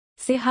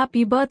Say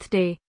happy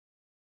birthday.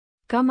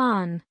 Come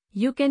on,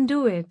 you can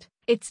do it.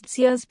 It's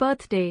Dzea's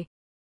birthday.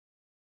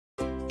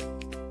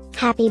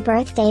 Happy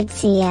birthday,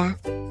 Dzea.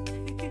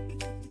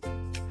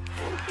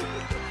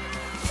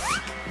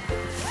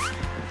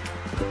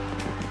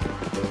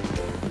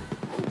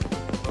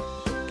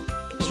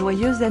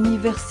 Joyeux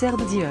anniversaire,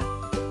 Dzea.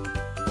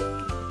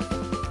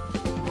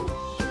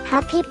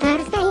 Happy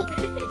birthday,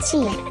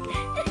 Dzea.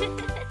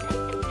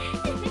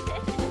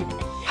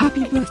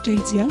 Happy birthday,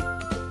 Dzea.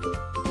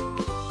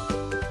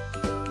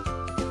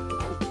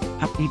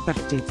 Happy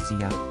birthday,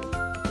 Dzea.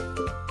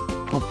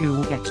 Hope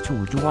you get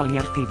to do all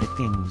your favorite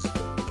things.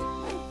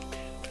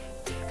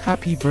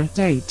 Happy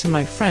birthday to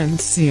my friend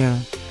Dzea.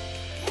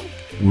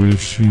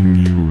 Wishing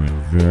you a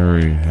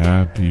very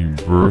happy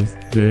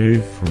birthday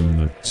from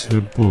the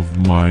tip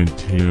of my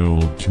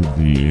tail to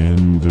the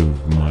end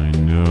of my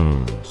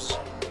nose.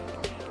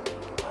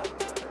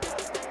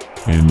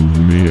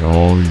 And may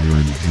all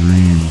your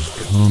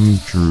dreams come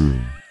true.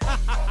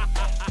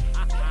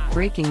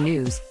 Breaking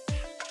news.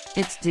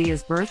 It's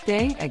Dzea's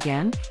birthday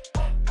again?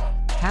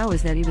 How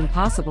is that even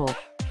possible?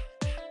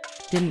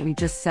 Didn't we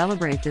just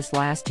celebrate this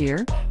last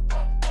year?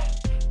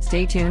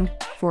 Stay tuned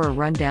for a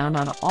rundown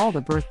on all the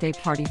birthday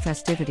party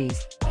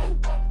festivities.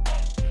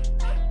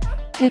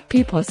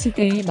 Happy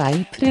birthday,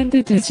 my friend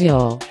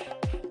Dzea.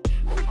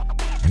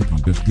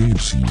 Happy birthday,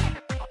 Dzea.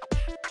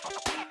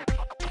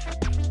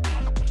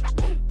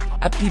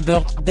 Happy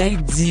birthday,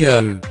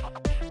 Dzea.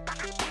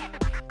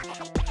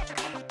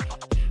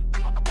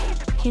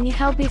 Can you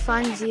help me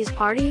find Dzea's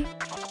party?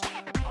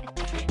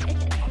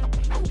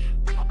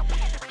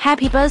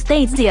 Happy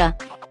birthday, Dzea.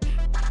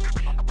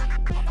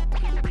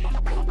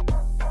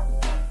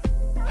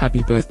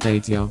 Happy birthday,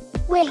 Dzea.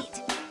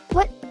 Wait,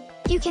 what?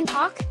 You can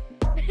talk?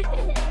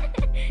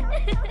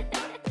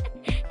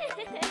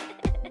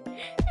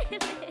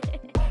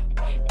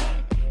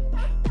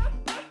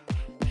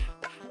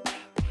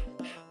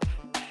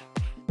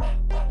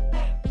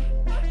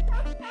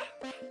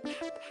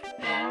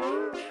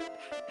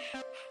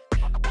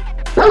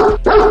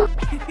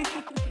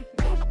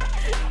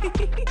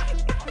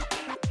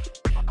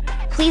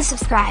 Please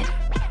subscribe,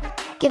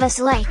 give us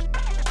a like,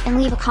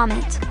 and leave a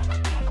comment.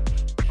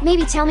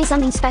 Maybe tell me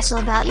something special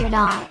about your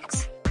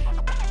dogs.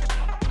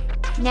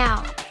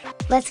 Now,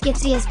 let's get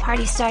Dzea's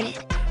party started.